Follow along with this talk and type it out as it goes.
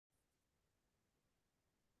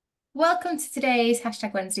Welcome to today's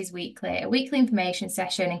 #Wednesdays Weekly, a weekly information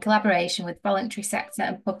session in collaboration with voluntary sector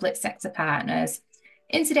and public sector partners.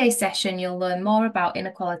 In today's session, you'll learn more about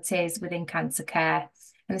inequalities within cancer care,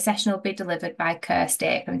 and the session will be delivered by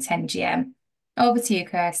Kirsty from 10GM. Over to you,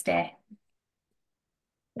 Kirsty.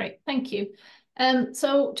 Great, thank you.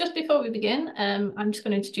 So just before we begin, I'm just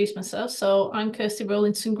going to introduce myself. So I'm Kirsty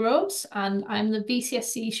Rowlinson-Groves, and I'm the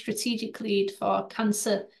VCSE Strategic Lead for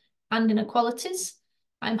Cancer and Inequalities.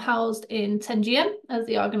 I'm housed in 10GM as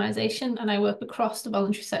the organisation, and I work across the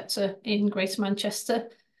voluntary sector in Greater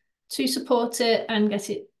Manchester to support it and get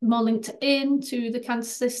it more linked into the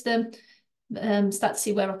cancer system, start to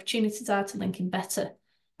see where opportunities are to link in better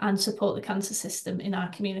and support the cancer system in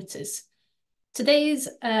our communities. Today's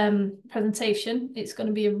presentation, it's going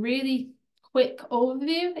to be a really quick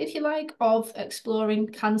overview, if you like, of exploring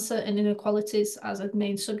cancer and inequalities as a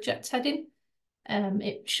main subject heading.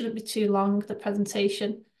 It shouldn't be too long, the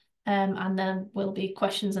presentation, and then will be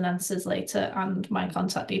questions and answers later, and my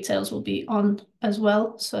contact details will be on as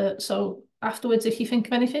well. So afterwards, if you think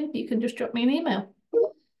of anything, you can just drop me an email.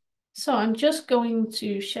 So I'm just going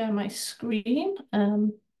to share my screen.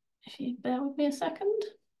 If you bear with me a second.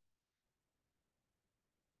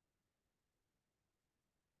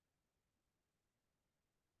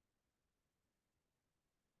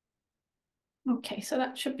 Okay, so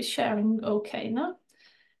that should be sharing okay now.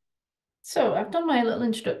 So I've done my little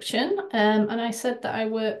introduction, and I said that I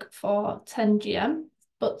work for 10GM,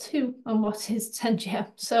 but who and what is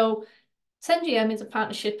 10GM? So 10GM is a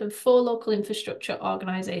partnership of 4 local infrastructure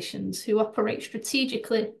organisations who operate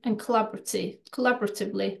strategically and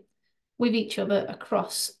collaboratively with each other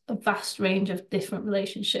across a vast range of different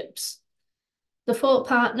relationships. The 4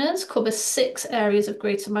 partners cover 6 areas of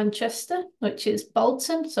Greater Manchester, which is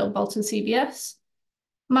Bolton, so Bolton CBS,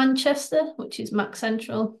 Manchester, which is Mac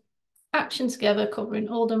Central, Action Together covering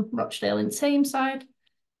Oldham, Rochdale and Tameside,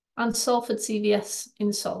 and Salford CVS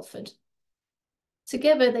in Salford.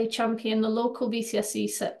 Together, they champion the local VCSE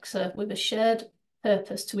sector with a shared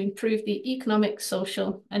purpose to improve the economic,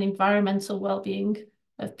 social and environmental well-being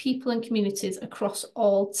of people and communities across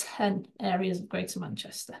all 10 areas of Greater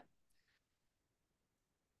Manchester.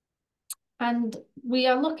 And we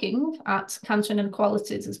are looking at cancer and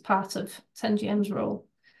inequalities as part of 10GM's role.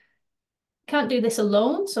 Can't do this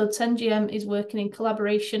alone, so 10GM is working in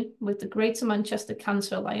collaboration with the Greater Manchester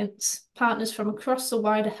Cancer Alliance, partners from across the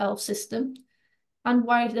wider health system and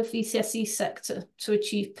wider VCSE sector to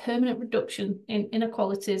achieve permanent reduction in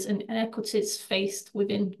inequalities and inequities faced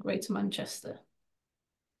within Greater Manchester.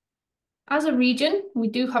 As a region, we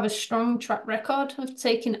do have a strong track record of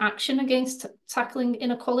taking action against tackling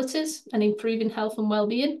inequalities and improving health and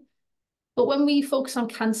well-being. But when we focus on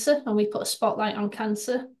cancer and we put a spotlight on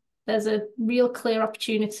cancer, there's a real clear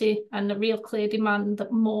opportunity and a real clear demand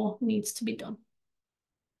that more needs to be done.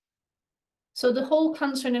 So the whole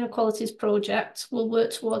Cancer and Inequalities project will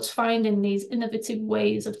work towards finding these innovative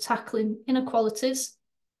ways of tackling inequalities,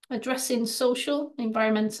 addressing social,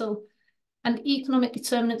 environmental, and economic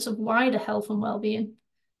determinants of wider health and well-being,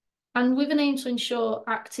 and with an aim to ensure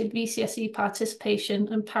active VCSE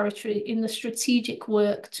participation and parity in the strategic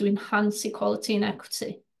work to enhance equality and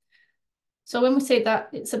equity. So when we say that,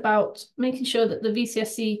 it's about making sure that the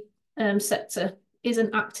VCSE sector is an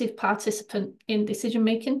active participant in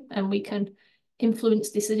decision-making, and we can influence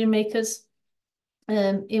decision-makers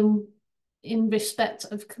in respect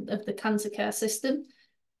of the cancer care system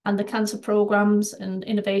and the cancer programs and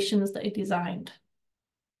innovations that are designed.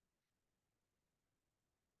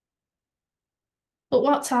 But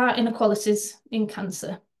what are inequalities in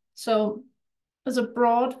cancer? So as a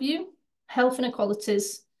broad view, health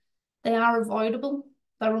inequalities, they are avoidable,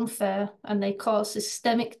 they're unfair, and they cause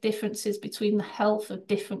systemic differences between the health of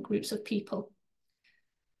different groups of people.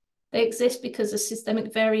 They exist because of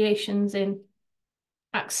systemic variations in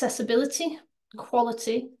accessibility,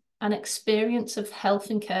 quality, and experience of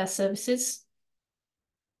health and care services.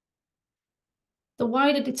 The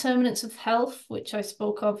wider determinants of health, which I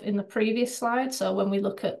spoke of in the previous slide, so when we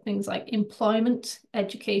look at things like employment,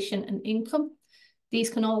 education, and income,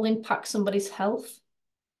 these can all impact somebody's health.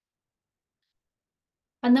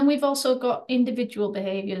 And then we've also got individual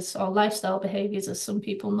behaviours or lifestyle behaviours, as some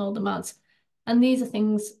people know them as. And these are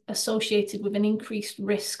things associated with an increased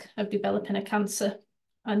risk of developing a cancer.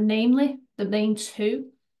 And namely, the main 2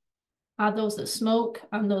 are those that smoke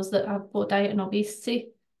and those that have poor diet and obesity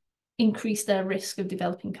increase their risk of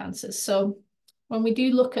developing cancers. So when we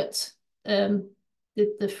do look at the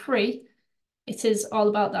 3, it is all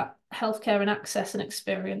about that healthcare and access and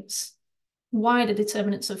experience, wider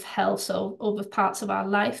determinants of health, so other parts of our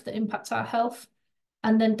life that impact our health,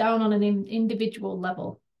 and then down on an individual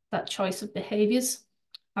level, that choice of behaviours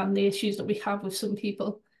and the issues that we have with some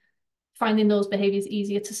people, finding those behaviours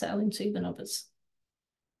easier to settle into than others.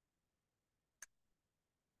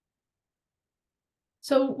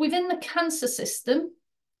 So within the cancer system,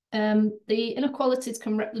 the inequalities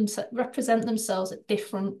can represent themselves at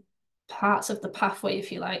different parts of the pathway,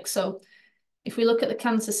 if you like. So if we look at the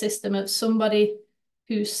cancer system of somebody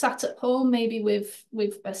who's sat at home, maybe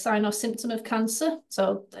with a sign or symptom of cancer,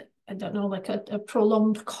 so I don't know, like a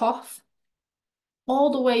prolonged cough,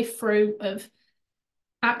 all the way through of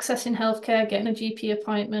accessing healthcare, getting a GP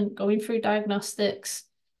appointment, going through diagnostics,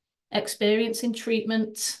 experiencing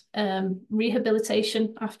treatment,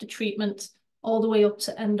 rehabilitation after treatment, all the way up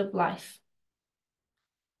to end of life.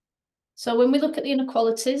 So when we look at the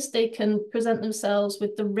inequalities, they can present themselves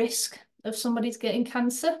with the risk of somebody's getting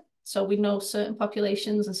cancer. So we know certain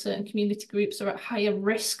populations and certain community groups are at higher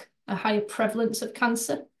risk, a higher prevalence of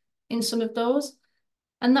cancer in some of those.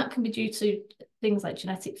 And that can be due to things like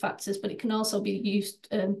genetic factors, but it can also be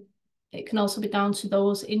it can also be down to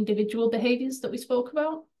those individual behaviours that we spoke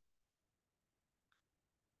about.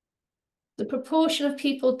 The proportion of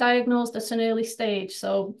people diagnosed at an early stage,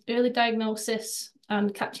 so early diagnosis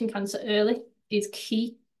and catching cancer early, is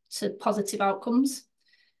key to positive outcomes.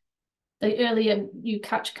 The earlier you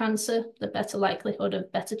catch cancer, the better likelihood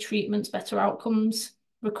of better treatments, better outcomes,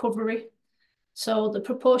 recovery. So the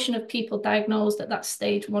proportion of people diagnosed at that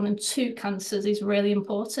stage 1 and 2 cancers is really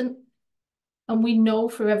important. And we know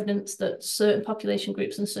through evidence that certain population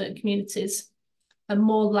groups and certain communities are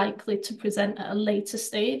more likely to present at a later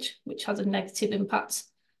stage, which has a negative impact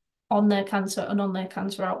on their cancer and on their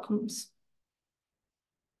cancer outcomes.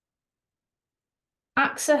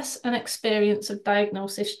 Access and experience of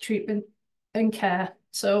diagnosis, treatment, and care.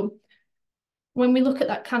 So when we look at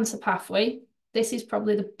that cancer pathway, this is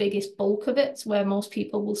probably the biggest bulk of it, where most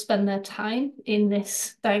people will spend their time in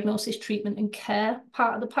this diagnosis, treatment, and care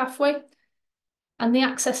part of the pathway. And the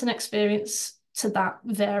access and experience to that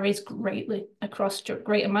varies greatly across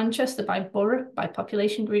Greater Manchester by borough, by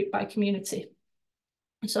population group, by community.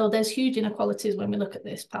 So there's huge inequalities when we look at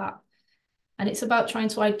this part. And it's about trying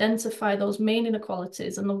to identify those main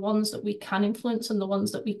inequalities and the ones that we can influence and the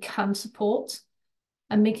ones that we can support,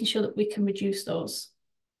 and making sure that we can reduce those.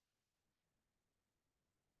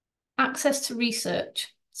 Access to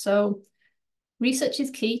research. So research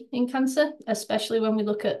is key in cancer, especially when we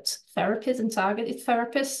look at therapies and targeted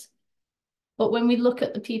therapies. But when we look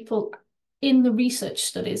at the people in the research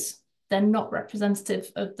studies, they're not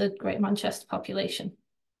representative of the Greater Manchester population.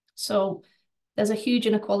 So there's a huge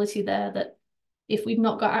inequality there that if we've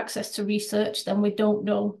not got access to research, then we don't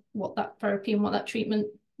know what that therapy and what that treatment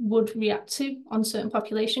would react to on certain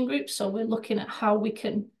population groups. So we're looking at how we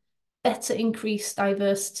can better increase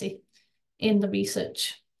diversity in the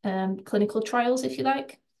research clinical trials, if you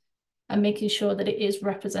like, and making sure that it is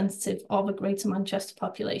representative of a Greater Manchester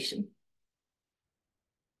population.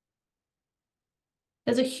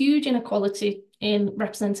 There's a huge inequality in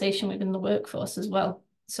representation within the workforce as well.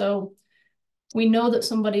 So we know that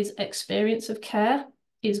somebody's experience of care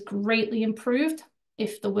is greatly improved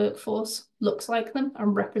if the workforce looks like them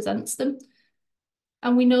and represents them.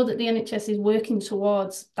 And we know that the NHS is working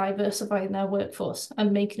towards diversifying their workforce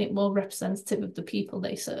and making it more representative of the people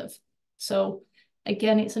they serve. So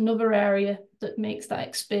again, it's another area that makes that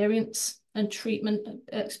experience and treatment,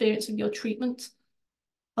 experience of your treatment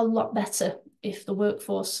a lot better if the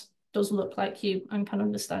workforce does look like you and can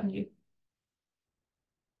understand you.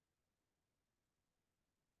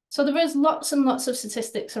 So there is lots and lots of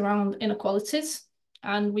statistics around inequalities,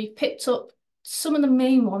 and we've picked up some of the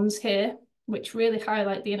main ones here, which really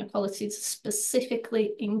highlight the inequalities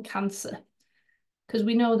specifically in cancer, because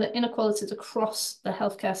we know that inequalities across the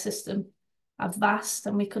healthcare system are vast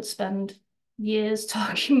and we could spend years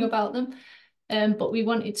talking about them. But we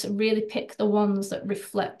wanted to really pick the ones that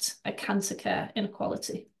reflect a cancer care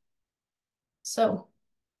inequality. So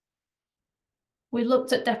we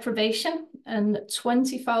looked at deprivation, and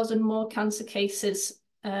 20,000 more cancer cases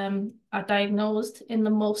are diagnosed in the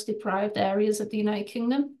most deprived areas of the United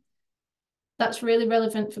Kingdom. That's really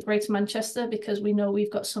relevant for Greater Manchester because we know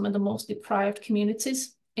we've got some of the most deprived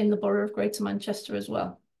communities in the borough of Greater Manchester as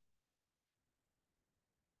well.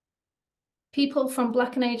 People from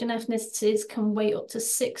Black and Asian ethnicities can wait up to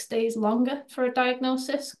 6 days longer for a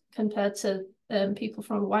diagnosis compared to people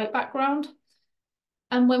from a white background.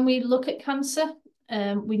 And when we look at cancer,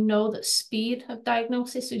 we know that speed of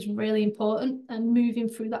diagnosis is really important, and moving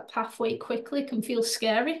through that pathway quickly can feel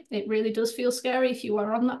scary. It really does feel scary if you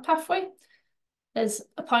are on that pathway. There's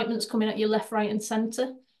appointments coming at you left, right, and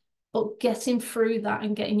centre. But getting through that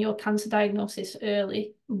and getting your cancer diagnosis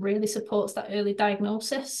early really supports that early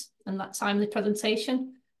diagnosis and that timely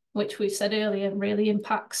presentation, which we said earlier really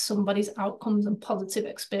impacts somebody's outcomes and positive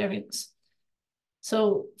experience.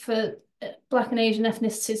 So for Black and Asian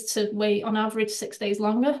ethnicities to wait on average 6 days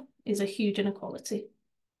longer is a huge inequality.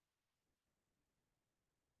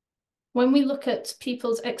 When we look at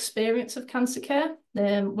people's experience of cancer care,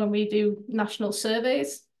 when we do national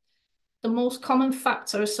surveys, the most common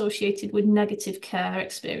factor associated with negative care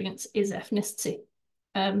experience is ethnicity.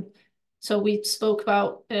 So we spoke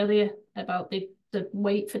about earlier about the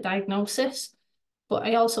wait for diagnosis, but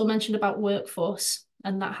I also mentioned about workforce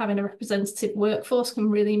and that having a representative workforce can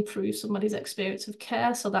really improve somebody's experience of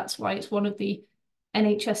care. So that's why it's one of the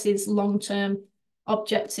NHS's long-term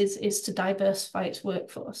objectives is to diversify its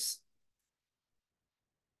workforce.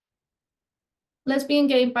 Lesbian,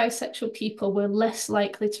 gay, and bisexual people were less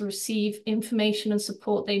likely to receive information and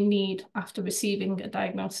support they need after receiving a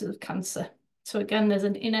diagnosis of cancer. So again, there's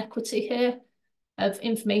an inequity here of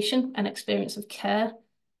information and experience of care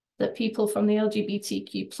that people from the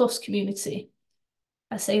LGBTQ plus community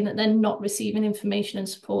are saying that they're not receiving information and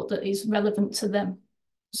support that is relevant to them.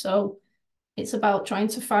 So it's about trying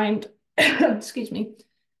to find, excuse me,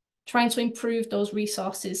 trying to improve those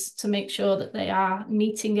resources to make sure that they are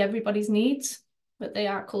meeting everybody's needs, that they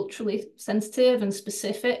are culturally sensitive and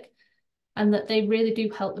specific, and that they really do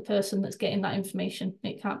help the person that's getting that information.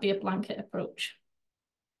 It can't be a blanket approach.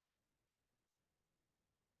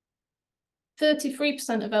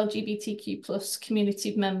 33% of LGBTQ plus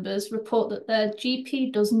community members report that their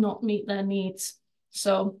GP does not meet their needs.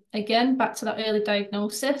 So again, back to that early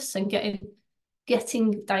diagnosis and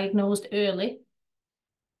getting diagnosed early.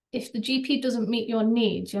 If the GP doesn't meet your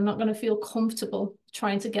needs, you're not going to feel comfortable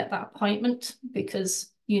trying to get that appointment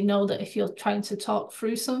because you know that if you're trying to talk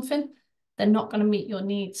through something, they're not going to meet your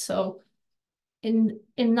needs. So in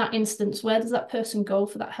that instance, where does that person go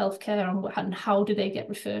for that healthcare and how do they get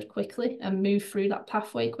referred quickly and move through that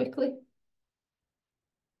pathway quickly?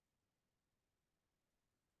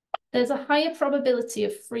 There's a higher probability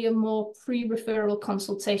of 3 or more pre-referral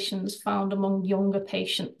consultations found among younger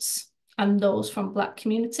patients and those from Black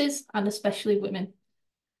communities and especially women.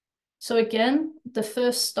 So again, the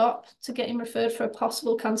first stop to getting referred for a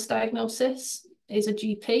possible cancer diagnosis is a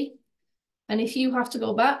GP. And if you have to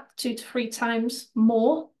go back 2 to 3 times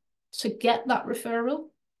more to get that referral,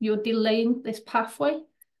 you're delaying this pathway.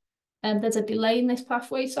 And there's a delay in this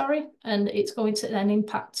pathway, sorry, and it's going to then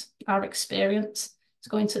impact our experience. It's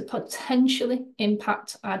going to potentially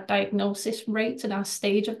impact our diagnosis rate and our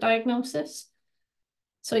stage of diagnosis.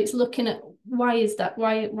 So it's looking at why is that?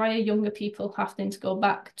 Why are younger people having to go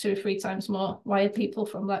back 2 or 3 times more? Why are people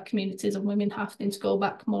from Black communities and women having to go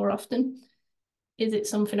back more often? Is it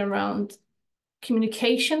something around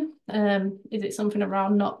communication? Is it something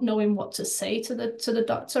around not knowing what to say to the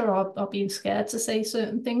doctor or being scared to say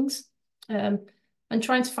certain things? And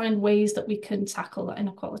trying to find ways that we can tackle that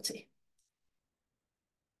inequality.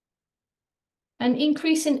 An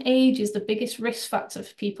increase in age is the biggest risk factor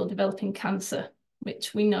for people developing cancer,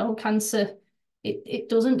 which we know cancer, it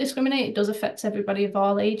doesn't discriminate, it does affect everybody of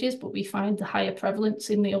all ages, but we find the higher prevalence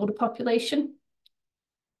in the older population.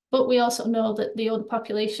 But we also know that the older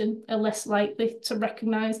population are less likely to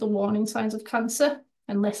recognise the warning signs of cancer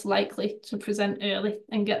and less likely to present early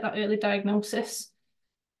and get that early diagnosis.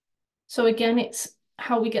 So again, it's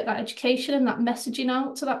how we get that education and that messaging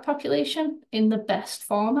out to that population in the best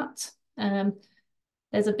format.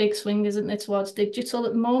 There's a big swing, isn't there, towards digital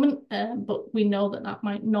at the moment, but we know that that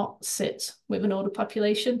might not sit with an older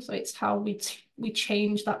population. So it's how we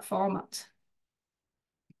change that format.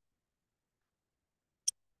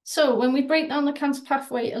 So when we break down the cancer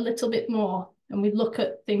pathway a little bit more and we look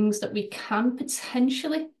at things that we can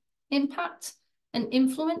potentially impact and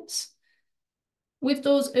influence, with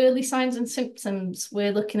those early signs and symptoms,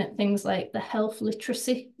 we're looking at things like the health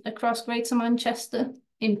literacy across Greater Manchester,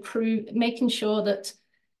 making sure that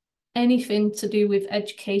anything to do with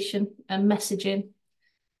education and messaging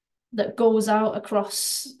that goes out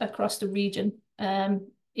across the region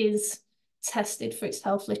is tested for its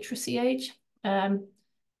health literacy age.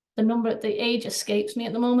 The age escapes me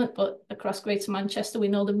at the moment, but across Greater Manchester, we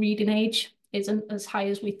know the reading age isn't as high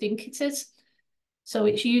as we think it is. So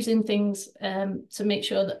it's using things to make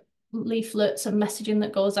sure that leaflets and messaging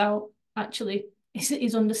that goes out actually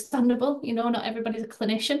is understandable. You know, not everybody's a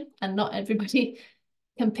clinician and not everybody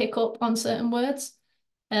can pick up on certain words.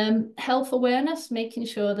 Health awareness, making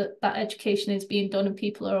sure that that education is being done and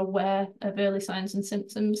people are aware of early signs and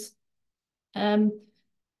symptoms. When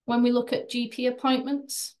we look at GP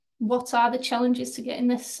appointments, what are the challenges to getting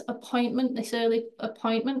this appointment, this early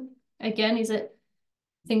appointment? Again, is it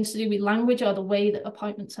things to do with language or the way that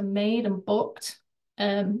appointments are made and booked?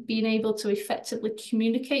 Being able to effectively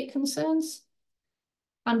communicate concerns,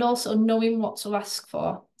 and also knowing what to ask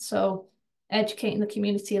for. So educating the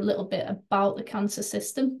community a little bit about the cancer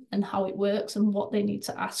system and how it works and what they need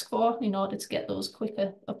to ask for in order to get those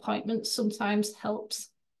quicker appointments sometimes helps.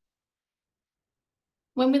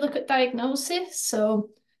 When we look at diagnosis, so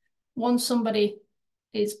once somebody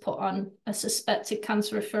is put on a suspected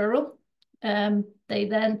cancer referral, they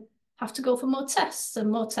then have to go for more tests,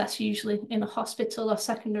 and more tests usually in a hospital or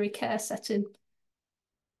secondary care setting.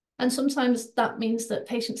 And sometimes that means that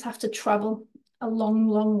patients have to travel a long,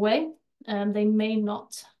 long way. They may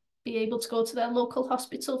not be able to go to their local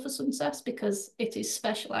hospital for some tests because it is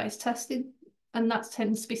specialised testing, and that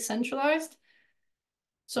tends to be centralised.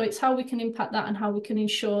 So it's how we can impact that and how we can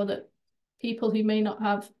ensure that people who may not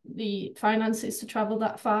have the finances to travel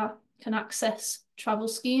that far can access travel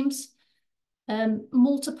schemes.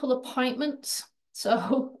 Multiple appointments.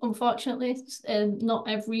 So unfortunately, not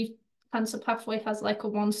every cancer pathway has like a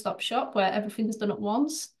one-stop shop where everything's done at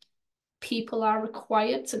once. People are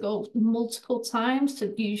required to go multiple times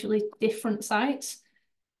to usually different sites.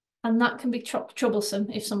 And that can be troublesome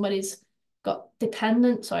if somebody's got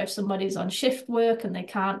dependents or if somebody's on shift work and they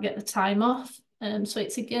can't get the time off. So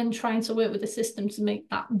it's again trying to work with the system to make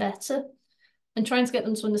that better and trying to get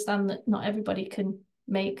them to understand that not everybody can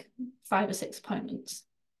make 5 or 6 appointments.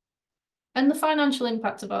 And the financial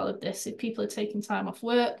impact of all of this, if people are taking time off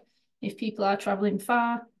work, if people are travelling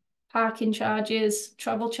far, parking charges,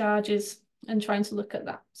 travel charges, and trying to look at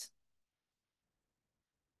that.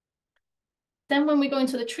 Then when we go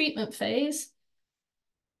into the treatment phase,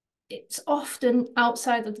 it's often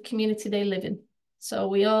outside of the community they live in. So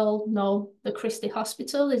we all know the Christie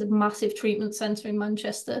Hospital is a massive treatment centre in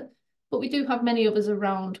Manchester, but we do have many others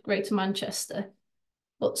around Greater Manchester.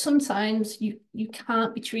 But sometimes you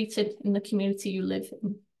can't be treated in the community you live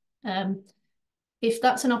in. If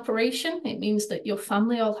that's an operation, it means that your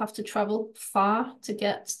family all have to travel far to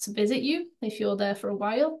get to visit you if you're there for a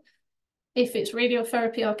while. If it's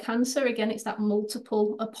radiotherapy or cancer, again, it's that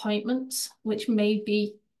multiple appointments, which may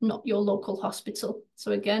be not your local hospital.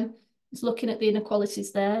 So again, it's looking at the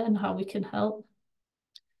inequalities there and how we can help.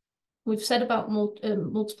 We've said about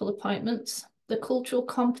multiple appointments. The cultural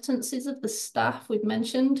competencies of the staff we've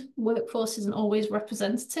mentioned, workforce isn't always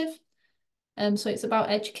representative. So it's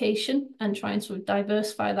about education and trying to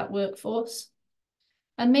diversify that workforce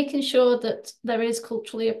and making sure that there is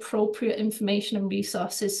culturally appropriate information and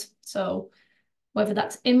resources. So whether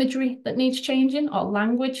that's imagery that needs changing or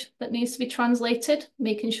language that needs to be translated,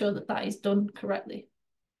 making sure that that is done correctly.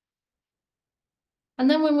 And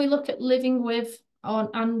then when we look at living with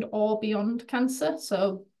or beyond cancer,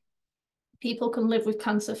 so people can live with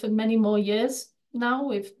cancer for many more years now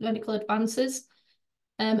with medical advances.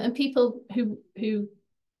 And people who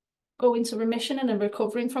go into remission and are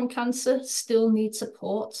recovering from cancer still need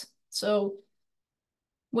support. So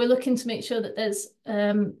we're looking to make sure that there's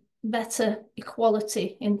better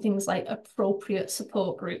equality in things like appropriate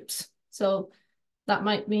support groups. So that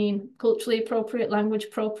might mean culturally appropriate, language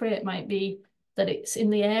appropriate. It might be that it's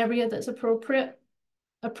in the area that's appropriate.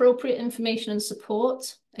 Appropriate information and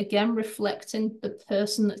support, again, reflecting the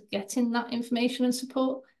person that's getting that information and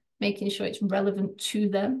support, making sure it's relevant to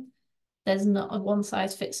them. There's not a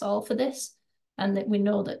one-size-fits-all for this, and that we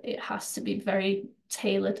know that it has to be very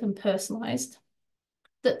tailored and personalised.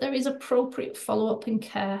 That there is appropriate follow-up and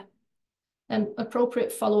care, and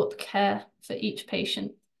appropriate follow-up care for each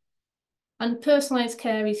patient. And personalised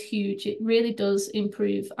care is huge. It really does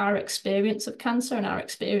improve our experience of cancer and our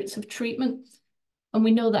experience of treatment. And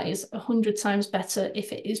we know that is 100 times better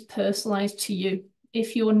if it is personalised to you.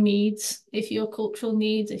 If your needs, if your cultural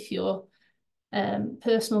needs, if your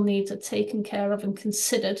personal needs are taken care of and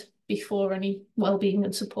considered before any well-being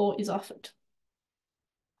and support is offered.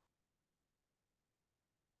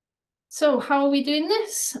 So how are we doing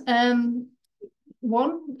this?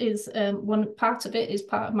 One part of it is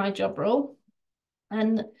part of my job role.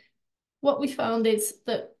 And what we found is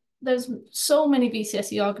that there's so many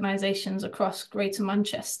VCSE organisations across Greater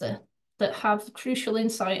Manchester that have crucial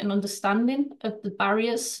insight and understanding of the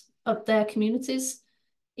barriers of their communities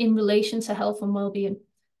in relation to health and well-being.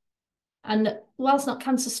 And whilst not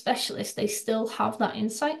cancer specialists, they still have that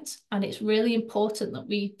insight. And it's really important that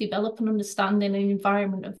we develop an understanding and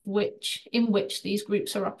environment in which these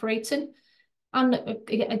groups are operating and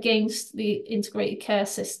against the integrated care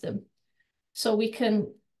system. So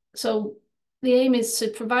the aim is to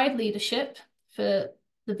provide leadership for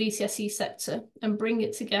the VCSE sector and bring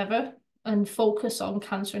it together and focus on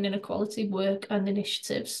cancer and inequality work and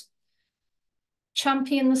initiatives.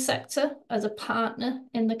 champion the sector as a partner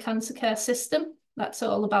in the cancer care system. That's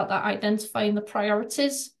all about that identifying the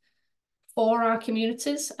priorities for our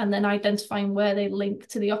communities and then identifying where they link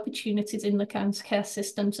to the opportunities in the cancer care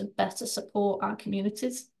system to better support our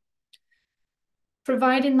communities.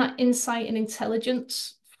 Providing that insight and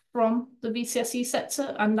intelligence from the VCSE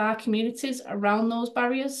sector and our communities around those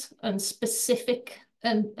barriers and specific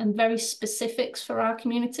and very specifics for our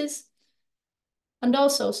communities. And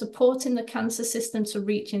also supporting the cancer system to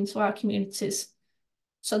reach into our communities.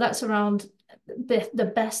 So that's around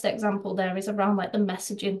the best example there is around like the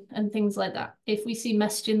messaging and things like that. If we see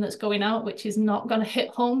messaging that's going out, which is not going to hit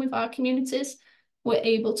home with our communities, we're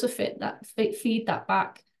able to feed that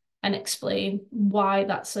back and explain why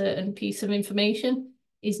that certain piece of information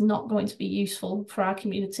is not going to be useful for our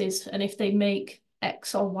communities. And if they make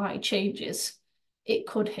X or Y changes, it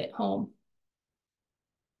could hit home.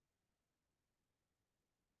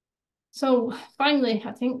 So finally,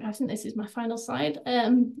 I think this is my final slide.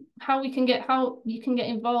 How you can get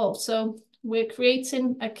involved. So we're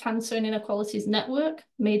creating a cancer and inequalities network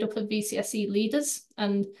made up of VCSE leaders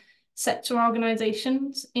and sector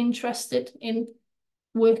organisations interested in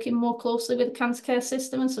working more closely with the cancer care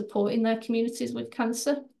system and supporting their communities with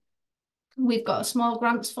cancer. We've got a small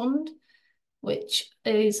grants fund, which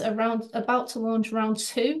is about to launch round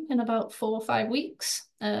 2 in about 4 or 5 weeks,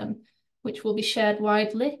 which will be shared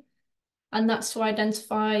widely. And that's to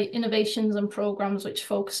identify innovations and programs which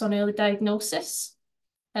focus on early diagnosis.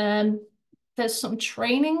 There's some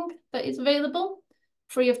training that is available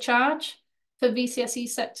free of charge for VCSE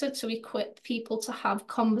sector to equip people to have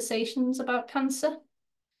conversations about cancer.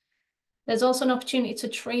 There's also an opportunity to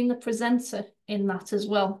train the presenter in that as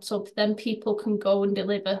well. So then people can go and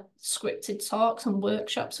deliver scripted talks and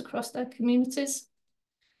workshops across their communities.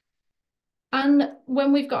 And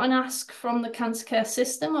when we've got an ask from the cancer care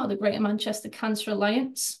system or the Greater Manchester Cancer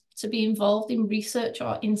Alliance to be involved in research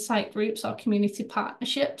or insight groups or community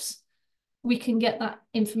partnerships, we can get that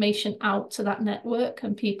information out to that network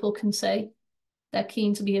and people can say they're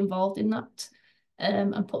keen to be involved in that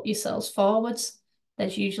and put yourselves forwards.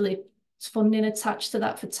 There's usually funding attached to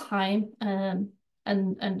that for time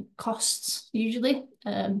and costs usually,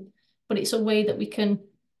 but it's a way that we can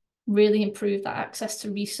really improve that access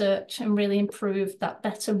to research and really improve that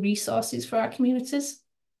better resources for our communities.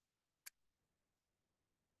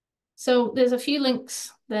 So there's a few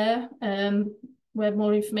links there where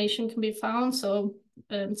more information can be found. So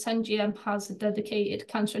 10GM has a dedicated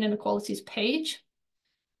cancer and inequalities page.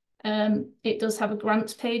 It does have a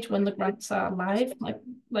grants page when the grants are live.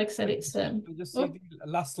 Like I said, it's just see the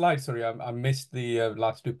last slide. Sorry, I missed the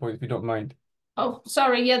last 2 points, if you don't mind. Oh,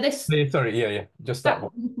 sorry. Yeah, Sorry, just that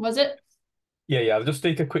one. Was it? Yeah. I'll just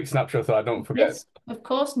take a quick snapshot so I don't forget. Yes, of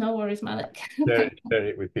course. No worries, Malik. Share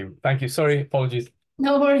it with you. Thank you. Sorry, apologies.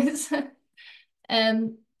 No worries.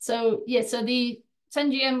 So the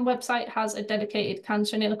 10GM website has a dedicated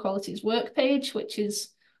cancer and inequalities work page, which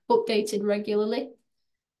is updated regularly.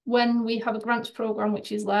 When we have a grants program,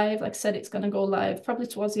 which is live, like I said, it's going to go live probably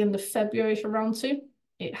towards the end of February for round 2.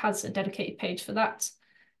 It has a dedicated page for that.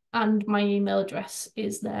 And my email address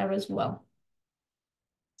is there as well.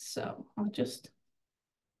 So I'll just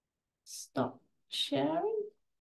stop sharing.